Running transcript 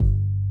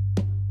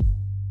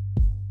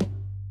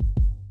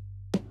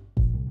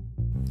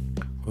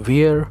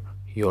Wear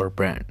your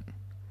brand.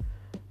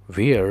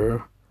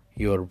 Wear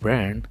your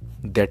brand.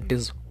 That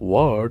is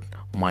what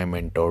my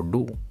mentor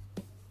do.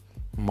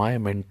 My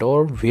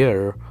mentor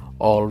wear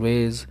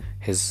always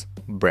his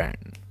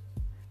brand,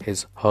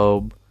 his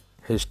hub,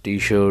 his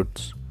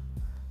t-shirts,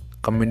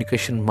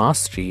 communication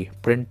mastery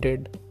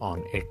printed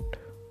on it,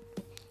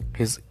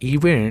 his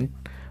event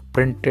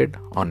printed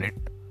on it.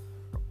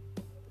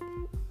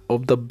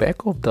 Of the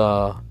back of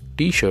the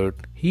t-shirt,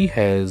 he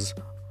has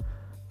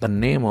the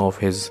name of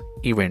his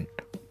event.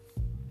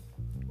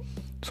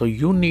 So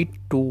you need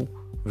to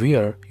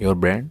wear your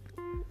brand,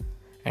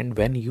 and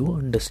when you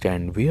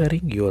understand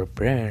wearing your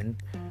brand,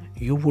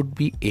 you would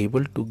be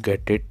able to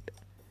get it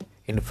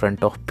in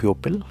front of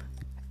people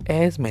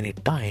as many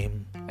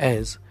times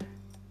as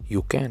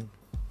you can.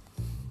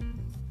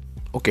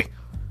 Okay,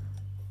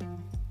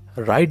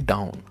 write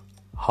down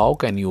how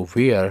can you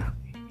wear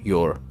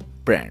your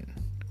brand.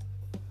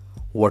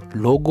 What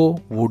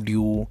logo would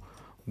you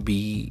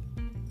be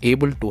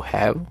able to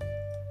have?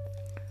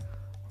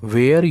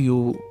 Where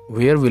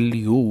will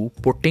you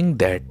putting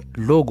that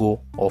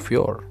logo of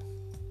your?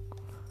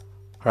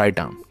 Write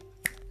down,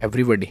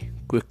 everybody,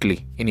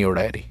 quickly in your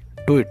diary.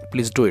 Do it,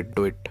 please do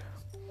it.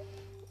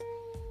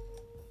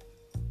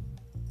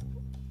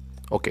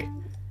 Okay,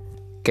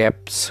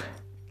 caps,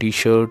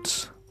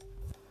 t-shirts,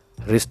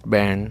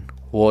 wristband,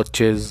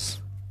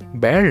 watches,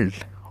 belt.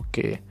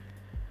 Okay,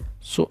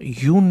 so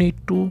you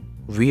need to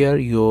wear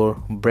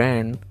your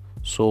brand,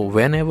 so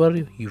whenever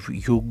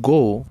you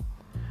go,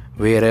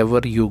 wherever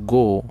you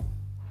go,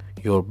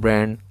 your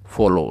brand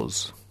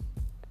follows.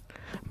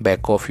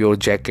 Back of your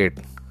jacket,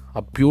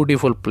 a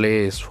beautiful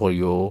place for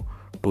you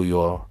to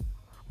your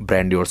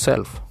brand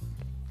yourself.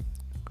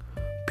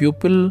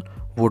 People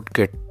would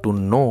get to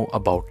know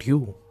about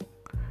you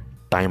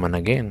time and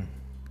again.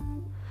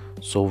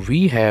 So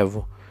we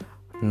have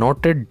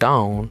noted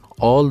down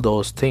all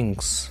those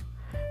things.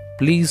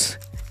 Please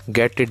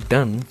get it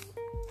done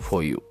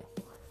for you.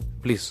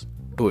 Please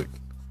do it.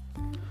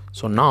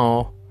 So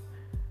now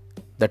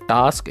the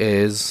task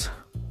is,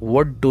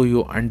 what do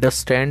you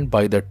understand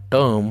by the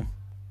term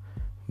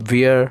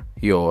wear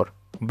your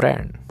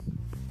brand?